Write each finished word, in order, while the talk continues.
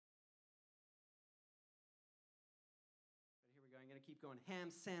keep going. Ham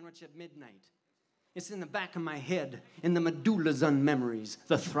sandwich at midnight. It's in the back of my head, in the medullas on memories,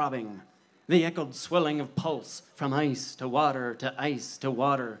 the throbbing, the echoed swelling of pulse from ice to water to ice to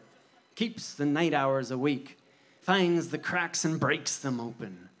water. Keeps the night hours awake, finds the cracks and breaks them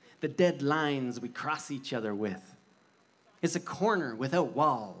open, the dead lines we cross each other with. It's a corner without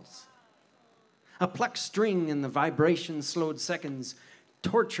walls. A plucked string in the vibration-slowed seconds,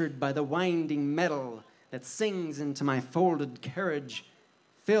 tortured by the winding metal that sings into my folded carriage,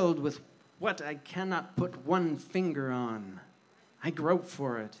 filled with what I cannot put one finger on. I grope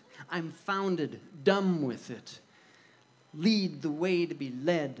for it. I'm founded, dumb with it. Lead the way to be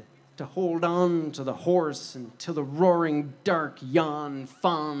led, to hold on to the horse until the roaring dark yawn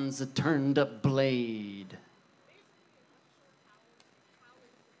fawns a turned-up blade.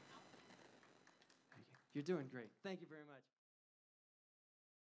 You're doing great. Thank you very much.